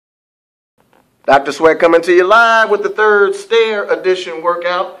Dr. Sweat coming to you live with the third Stair edition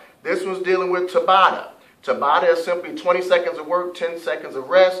workout. This one's dealing with Tabata. Tabata is simply 20 seconds of work, 10 seconds of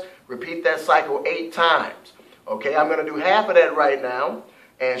rest. Repeat that cycle 8 times. Okay, I'm going to do half of that right now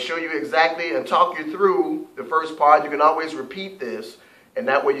and show you exactly and talk you through the first part. You can always repeat this, and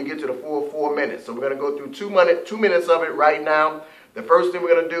that way you get to the full 4 minutes. So we're going to go through 2 minutes of it right now. The first thing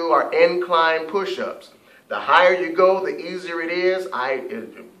we're going to do are incline push-ups. The higher you go, the easier it is.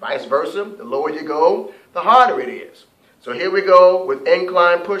 Vice versa, the lower you go, the harder it is. So here we go with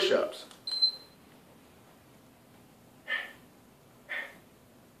incline push-ups.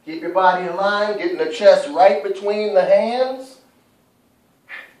 Keep your body in line, getting the chest right between the hands.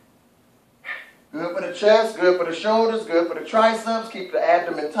 Good for the chest, good for the shoulders, good for the triceps. Keep the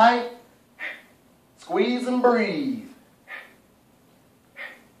abdomen tight. Squeeze and breathe.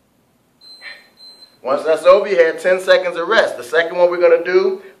 Once that's over, you had 10 seconds of rest. The second one we're going to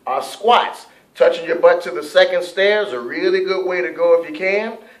do are squats. Touching your butt to the second stair is a really good way to go if you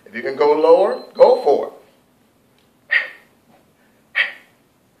can. If you can go lower, go for it.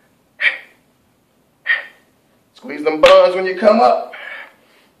 Squeeze them buns when you come up.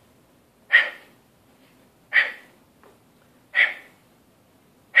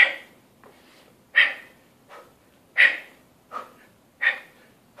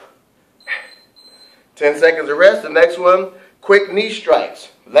 Ten seconds of rest. The next one, quick knee strikes.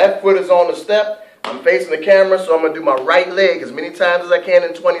 Left foot is on the step. I'm facing the camera, so I'm going to do my right leg as many times as I can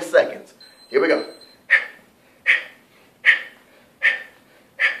in 20 seconds. Here we go.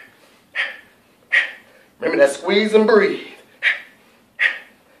 Remember that squeeze and breathe.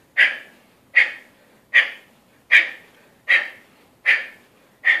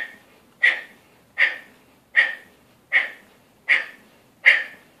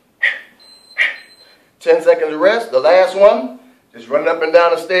 Ten seconds of rest. The last one, just run up and down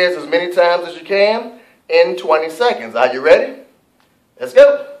the stairs as many times as you can in 20 seconds. Are you ready? Let's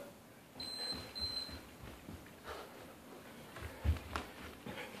go.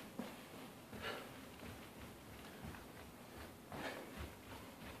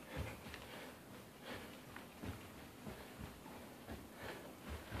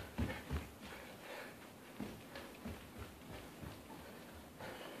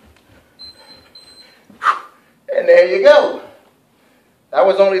 And there you go. That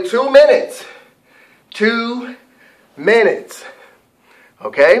was only 2 minutes. 2 minutes.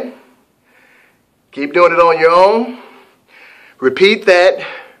 Okay? Keep doing it on your own. Repeat that.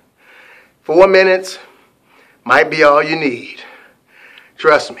 4 minutes might be all you need.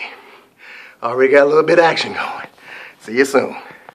 Trust me. Already got a little bit of action going. See you soon.